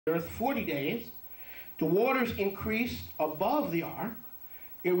earth 40 days. The waters increased above the ark.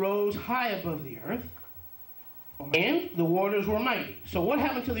 It rose high above the earth. And the waters were mighty. So what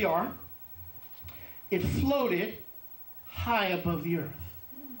happened to the ark? It floated high above the earth.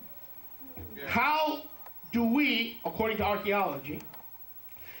 How do we, according to archaeology,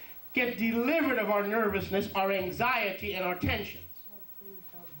 get delivered of our nervousness, our anxiety, and our tensions?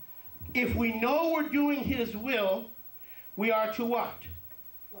 If we know we're doing His will, we are to what?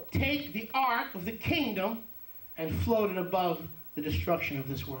 Take the ark of the kingdom and float it above the destruction of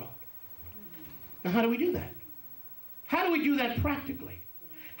this world. Now, how do we do that? How do we do that practically?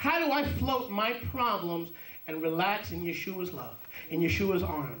 How do I float my problems and relax in Yeshua's love, in Yeshua's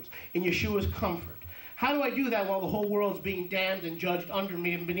arms, in Yeshua's comfort? How do I do that while the whole world's being damned and judged under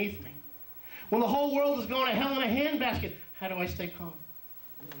me and beneath me? When the whole world is going to hell in a handbasket, how do I stay calm?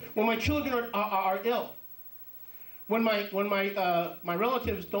 When my children are ill, when my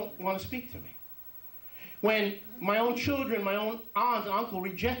relatives don't want to speak to me, when my own children, my own aunt and uncle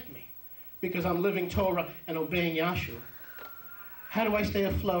reject me because I'm living Torah and obeying Yahshua, how do I stay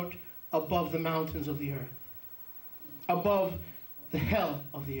afloat above the mountains of the earth, above the hell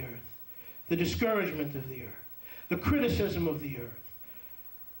of the earth, the discouragement of the earth, the criticism of the earth,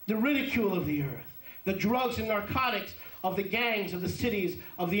 the ridicule of the earth, the drugs and narcotics of the gangs of the cities,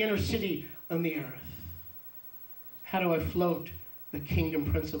 of the inner city and the earth? How do I float the kingdom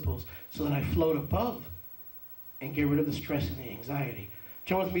principles so that I float above and get rid of the stress and the anxiety?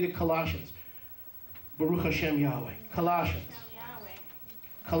 Turn with me to Colossians. Baruch Hashem Yahweh. Colossians.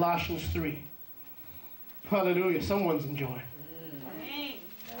 Colossians 3. Hallelujah. Someone's enjoying.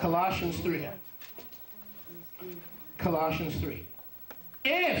 Colossians 3. Colossians 3.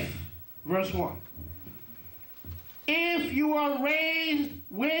 If, verse 1, if you are raised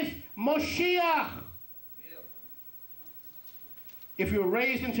with Moshiach, if you're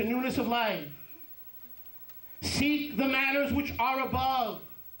raised into newness of life, seek the matters which are above,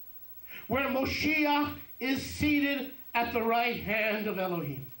 where Moshiach is seated at the right hand of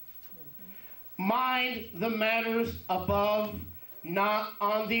Elohim. Mind the matters above, not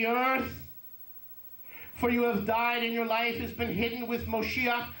on the earth. For you have died and your life has been hidden with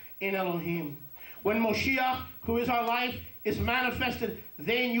Moshiach in Elohim. When Moshiach, who is our life, is manifested,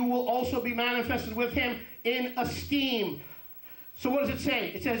 then you will also be manifested with Him in esteem. So what does it say?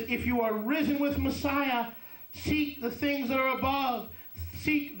 It says, if you are risen with Messiah, seek the things that are above.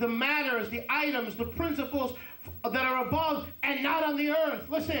 Seek the matters, the items, the principles that are above and not on the earth.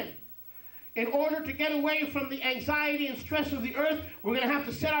 Listen, in order to get away from the anxiety and stress of the earth, we're going to have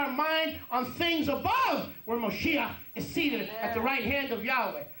to set our mind on things above, where Moshiach is seated at the right hand of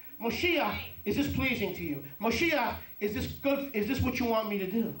Yahweh. Moshiach, is this pleasing to you? Moshiach, is this good? Is this what you want me to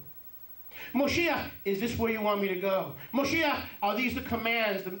do? Moshiach, is this where you want me to go? Moshiach, are these the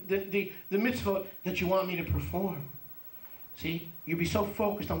commands, the mitzvot that you want me to perform? See, you'll be so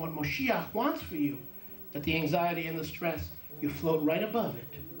focused on what Moshiach wants for you that the anxiety and the stress, you float right above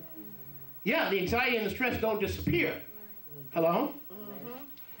it. Yeah, the anxiety and the stress don't disappear. Hello?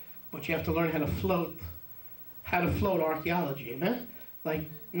 But you have to learn how to float archaeology, amen? Like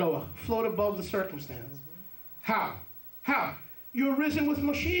Noah, float above the circumstance. How? How? You're risen with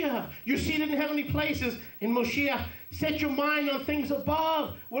Moshiach. You're seated in heavenly places in Moshiach. Set your mind on things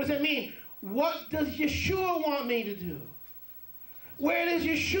above. What does that mean? What does Yeshua want me to do? Where does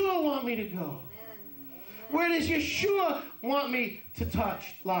Yeshua want me to go? Where does Yeshua want me to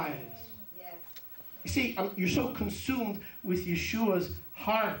touch lives? You see, you're so consumed with Yeshua's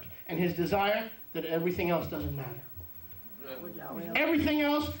heart and His desire that everything else doesn't matter. Everything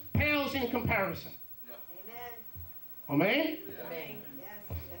else pales in comparison. Amen? Amen?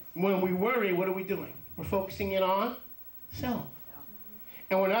 When we worry, what are we doing? We're focusing in on self.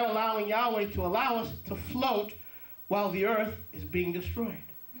 And we're not allowing Yahweh to allow us to float while the earth is being destroyed.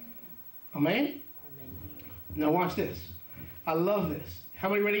 Amen? Now watch this. I love this. How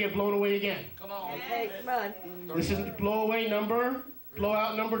many ready to get blown away again? Come on. Okay, come on. This is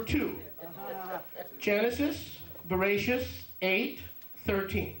blowout number 2. Genesis, Bereshit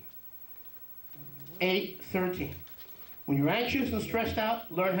 8:13. 8:13. When you're anxious and stressed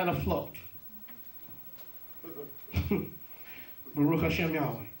out, learn how to float. Baruch Hashem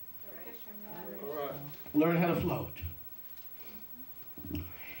Yahweh. Learn how to float.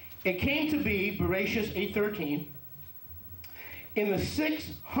 It came to be, Bereshit 8:13, in the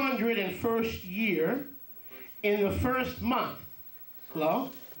 601st year, in the first month.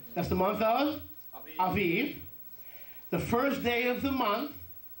 Hello? That's the month of Aviv. The first day of the month.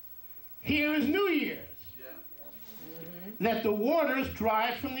 Here is New Year's. That the waters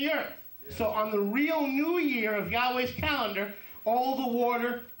dried from the earth. So on the real new year of Yahweh's calendar, all the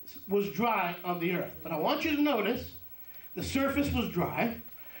water was dry on the earth. But I want you to notice the surface was dry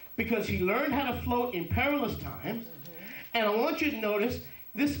because he learned how to float in perilous times. And I want you to notice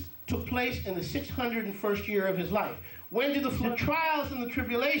this took place in the 601st year of his life. When did the trials and the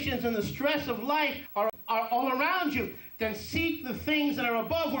tribulations and the stress of life are all around you? Then seek the things that are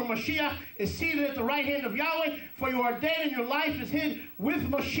above, where Mashiach is seated at the right hand of Yahweh, for you are dead and your life is hid with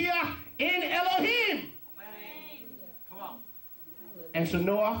Mashiach in Elohim. Come on. And so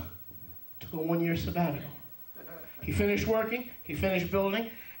Noah took a 1-year sabbatical. He finished working, he finished building,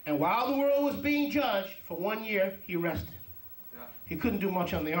 and while the world was being judged, for 1 year, he rested. Yeah. He couldn't do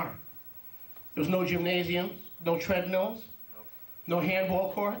much on the ark. There was no gymnasiums, no treadmills, no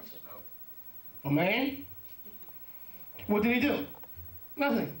handball courts. Oh, man. What did he do?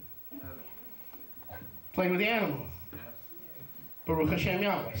 Nothing. Played with the animals. Baruch Hashem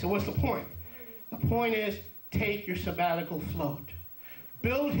Yahweh. So what's the point? The point is, take your sabbatical float.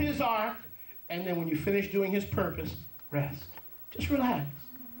 Build his ark, and then when you finish doing his purpose, rest. Just relax.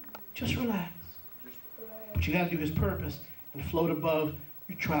 Just relax. But you got to do his purpose and float above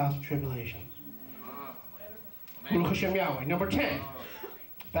your trials and tribulations. Baruch Hashem Yahweh. Number 10.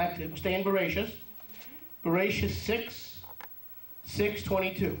 Back to, stay in Bereshis. Bereshis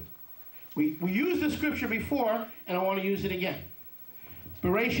 6:22. We used this scripture before, and I want to use it again.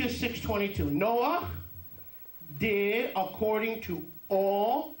 Bereshis 6:22. Noah did according to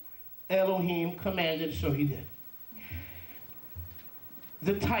all Elohim commanded, so he did.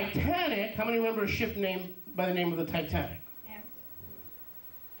 The Titanic, how many remember a ship named by the name of the Titanic? Yes.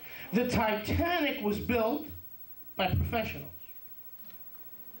 The Titanic was built by professionals.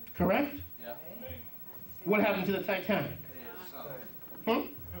 Correct? Yeah. What happened to the Titanic?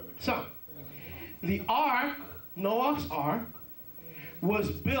 Sunk. The ark, Noah's ark, was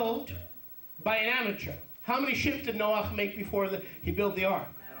built by an amateur. How many ships did Noah make before he built the ark?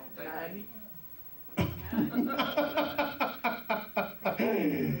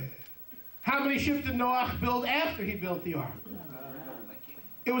 How many ships did Noah build after he built the ark?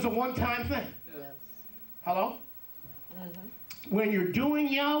 It was a one-time thing. Yes. Hello? Mm-hmm. When you're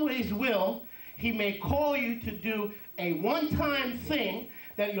doing Yahweh's will, he may call you to do a one-time thing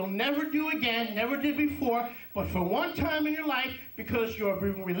that you'll never do again, never did before, but for one time in your life, because you're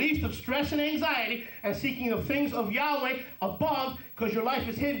being released of stress and anxiety and seeking the things of Yahweh above, because your life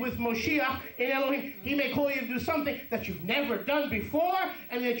is hid with Moshiach in Elohim, he may call you to do something that you've never done before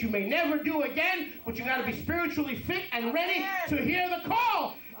and that you may never do again, but you got to be spiritually fit and ready to hear the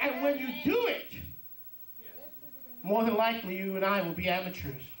call. And when you do it, more than likely you and I will be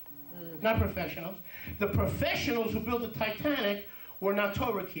amateurs, not professionals. The professionals who built the Titanic were not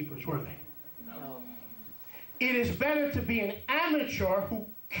Torah keepers, were they? No. It is better to be an amateur who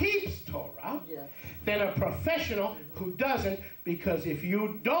keeps Torah than a professional who doesn't, because if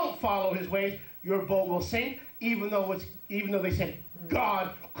you don't follow his ways, your boat will sink, even though they said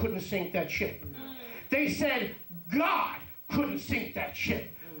God couldn't sink that ship. They said God couldn't sink that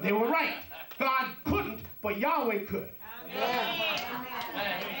ship. They were right. God couldn't, but Yahweh could.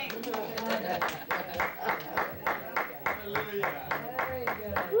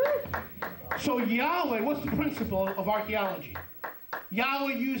 So Yahweh, what's the principle of archaeology?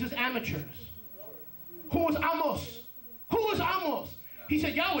 Yahweh uses amateurs. Who was Amos? Who was Amos? He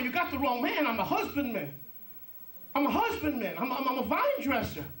said, Yahweh, you got the wrong man. I'm a husbandman. I'm a husbandman. I'm a vine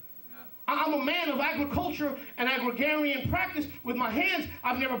dresser. I'm a man of agriculture and agrarian practice with my hands.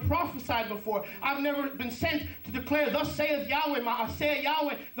 I've never prophesied before. I've never been sent to declare, thus saith Yahweh, Ma'aseh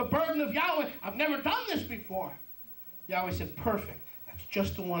Yahweh, the burden of Yahweh. I've never done this before. Yahweh said, perfect. That's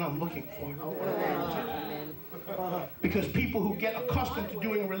just the one I'm looking for. Because people who get accustomed to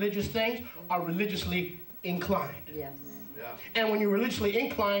doing religious things are religiously inclined. Yes. And when you're religiously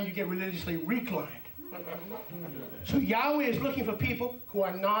inclined, you get religiously reclined. So Yahweh is looking for people who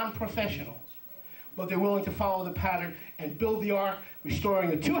are non-professionals, but they're willing to follow the pattern and build the ark, restoring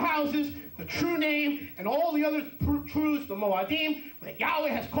the two houses, the true name, and all the other truths, the Moadim, that Yahweh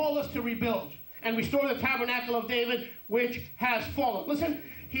has called us to rebuild and restore the tabernacle of David, which has fallen. Listen,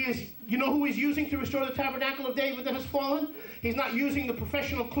 you know who he's using to restore the tabernacle of David that has fallen? He's not using the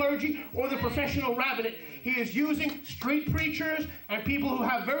professional clergy or the professional rabbinate. He is using street preachers and people who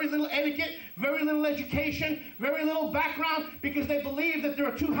have very little etiquette, very little education, very little background, because they believe that there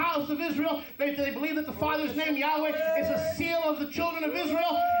are two houses of Israel. They believe that the Father's name, Yahweh, is a seal of the children of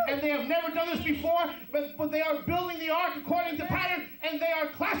Israel, and they have never done this before, but they are building the ark according to pattern, and they are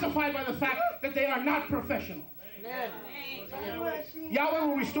classified by the fact that they are not professionals. Amen. Yahweh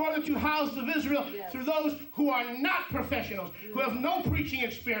will restore the two houses of Israel through those who are not professionals, who have no preaching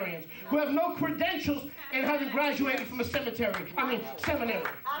experience, who have no credentials in having graduated from a seminary.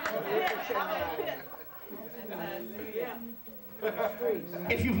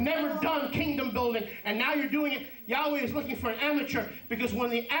 If you've never done kingdom building and now you're doing it, Yahweh is looking for an amateur, because when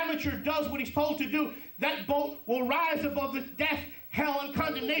the amateur does what he's told to do, that boat will rise above the death, hell, and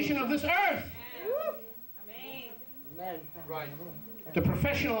condemnation of this earth. Amen. Right. The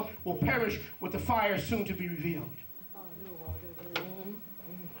professional will perish with the fire soon to be revealed.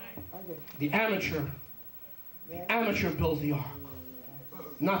 The amateur builds the ark,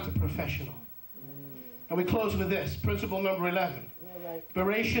 not the professional. And we close with this, principle number 11.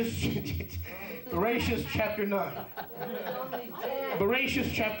 Bereshit chapter 9.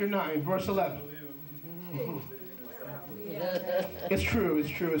 Bereshit chapter 9, verse 11. It's true, it's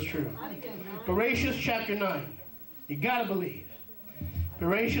true, it's true. Bereshit chapter 9. You gotta believe.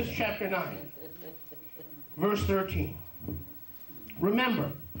 Bereshit chapter 9, verse 13.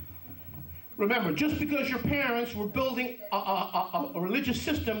 Remember, just because your parents were building a religious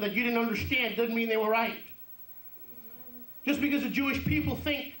system that you didn't understand doesn't mean they were right. Just because the Jewish people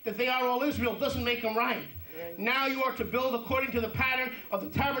think that they are all Israel doesn't make them right. Now you are to build according to the pattern of the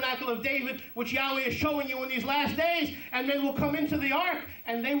tabernacle of David, which Yahweh is showing you in these last days, and men will come into the ark,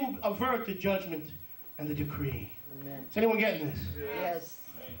 and they will avert the judgment and the decree. Amen. Is anyone getting this? Yes.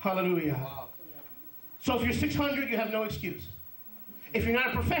 Hallelujah. Wow. So if you're 600, you have no excuse. If you're not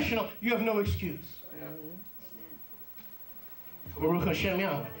a professional, you have no excuse. Baruch Hashem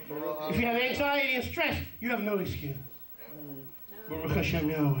Yahweh. If you have anxiety and stress, you have no excuse. Baruch Hashem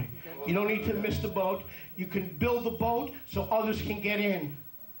Yahweh. You don't need to miss the boat. You can build the boat so others can get in.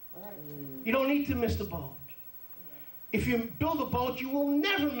 You don't need to miss the boat. If you build a boat, you will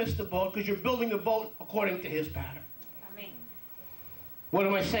never miss the boat, because you're building the boat according to his pattern. What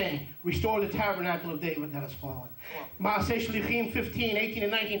am I saying? Restore the tabernacle of David that has fallen. Maaseh Shlichim 15, 18,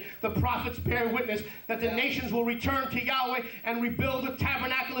 and 19. The prophets bear witness that the nations will return to Yahweh and rebuild the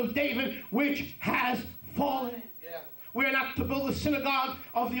tabernacle of David, which has fallen. We are not to build the synagogue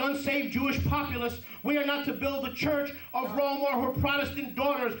of the unsaved Jewish populace. We are not to build the church of Rome or her Protestant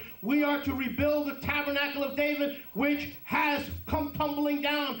daughters. We are to rebuild the tabernacle of David, which has come tumbling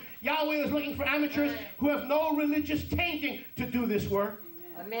down. Yahweh is looking for amateurs who have no religious tainting to do this work.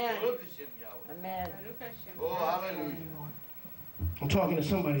 Amen. Amen. Oh, hallelujah. I'm talking to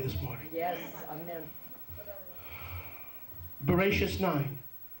somebody this morning. Yes. Amen. Bereshit 9,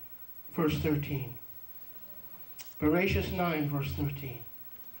 verse 13. Bereshit 9, verse 13.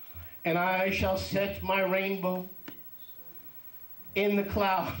 And I shall set my rainbow in the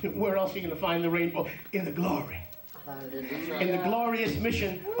cloud. Where else are you going to find the rainbow? In the glory. Hallelujah. In the glorious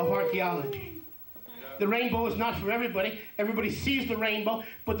mission of archaeology. The rainbow is not for everybody. Everybody sees the rainbow,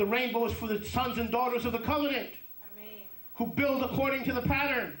 but the rainbow is for the sons and daughters of the covenant. Amen. Who build according to the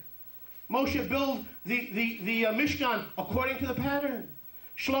pattern. Moshe built the Mishkan according to the pattern.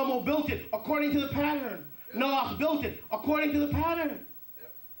 Shlomo built it according to the pattern. Noah built it according to the pattern.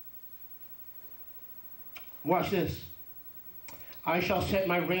 Yep. Watch this. I shall set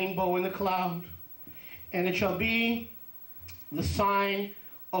my rainbow in the cloud, and it shall be the sign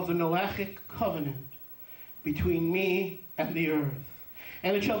of the Noachic covenant between me and the earth.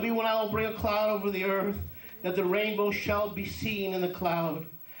 And it shall be when I will bring a cloud over the earth, that the rainbow shall be seen in the cloud.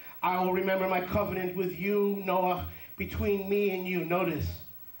 I will remember my covenant with you, Noah, between me and you. Notice,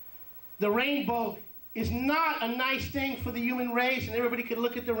 the rainbow is not a nice thing for the human race, and everybody could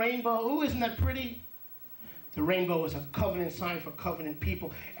look at the rainbow. Ooh, isn't that pretty? The rainbow is a covenant sign for covenant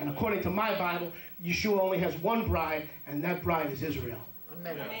people. And according to my Bible, Yeshua only has one bride, and that bride is Israel.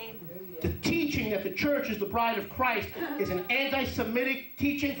 Amen. The teaching that the church is the bride of Christ is an anti-Semitic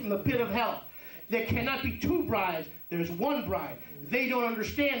teaching from the pit of hell. There cannot be two brides. There's one bride. They don't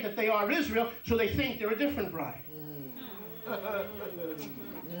understand that they are Israel, so they think they're a different bride.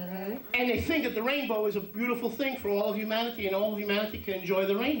 And they think that the rainbow is a beautiful thing for all of humanity, and all of humanity can enjoy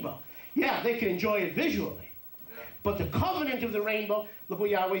the rainbow. Yeah, they can enjoy it visually. Yeah. But the covenant of the rainbow, look what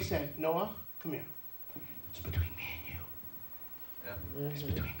Yahweh said. Noah, come here. It's between me and you. Yeah. It's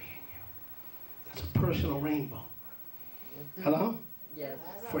between me and you. That's a personal rainbow. Hello? Yes.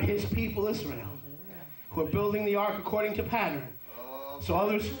 For his people, Israel, who are building the ark according to pattern. So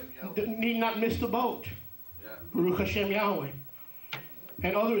others need not miss the boat. Baruch Hashem Yahweh.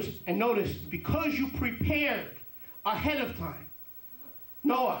 And others, and notice, because you prepared ahead of time.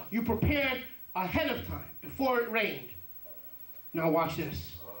 Noah, you prepared ahead of time, before it rained. Now watch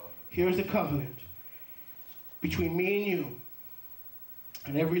this. Here's the covenant between me and you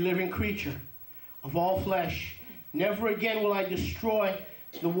and every living creature of all flesh Never again will I destroy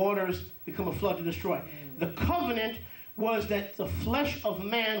the waters, become a flood to destroy. The covenant was that the flesh of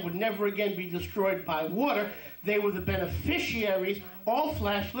man would never again be destroyed by water. They were the beneficiaries. All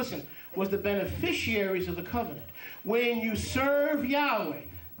flesh, listen, was the beneficiaries of the covenant. When you serve Yahweh,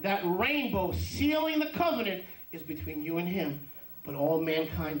 that rainbow sealing the covenant is between you and him, but all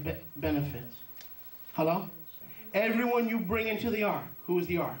mankind benefits. Hello? Everyone you bring into the ark, who is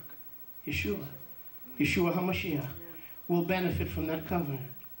the ark? Yeshua. Yeshua HaMashiach will benefit from that covenant.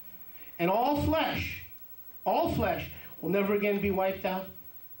 And all flesh will never again be wiped out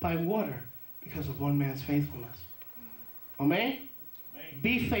by water because of one man's faithfulness. Amen? Amen.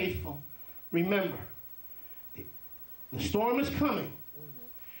 Be faithful. Remember, the storm is coming.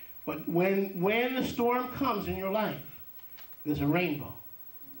 But when the storm comes in your life, there's a rainbow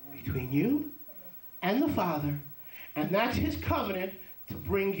between you and the Father, and that's his covenant to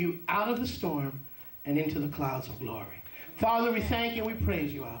bring you out of the storm and into the clouds of glory. Father, we thank you and we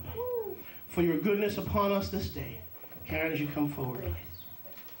praise you, Abba, for your goodness upon us this day. Karen, as you come forward, please.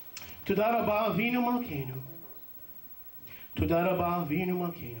 Toda rabba avinu malkeinu. Toda rabba avinu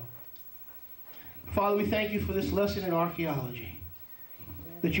malkeinu. Father, we thank you for this lesson in archaeology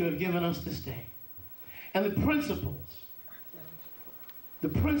that you have given us this day. And the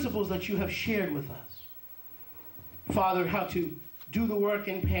principles that you have shared with us. Father, how to do the work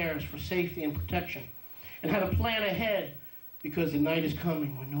in pairs for safety and protection. And how to plan ahead because the night is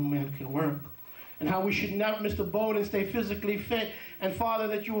coming when no man can work. And how we should not miss the boat and stay physically fit. And Father,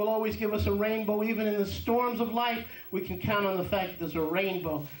 that you will always give us a rainbow. Even in the storms of life, we can count on the fact that there's a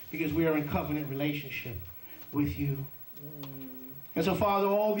rainbow because we are in covenant relationship with you. And so, Father,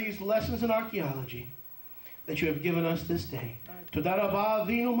 all these lessons in archaeology that you have given us this day. Toda rabba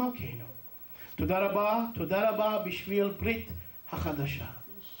avinu malkeinu. Toda rabba bishvil brit hachadasha.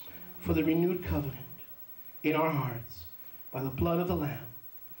 For the renewed covenant in our hearts by the blood of the Lamb.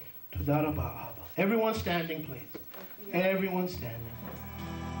 Toda rabba, Abba. Everyone standing, please. Everyone standing.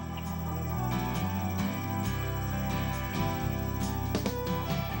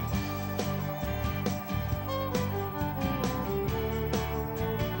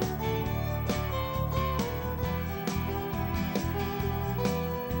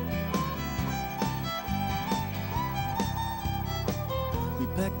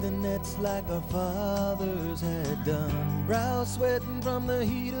 Packed the nets like our fathers had done, brow sweating from the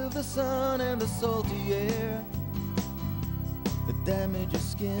heat of the sun and the salty air that damage your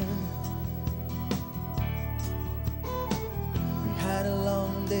skin. We had a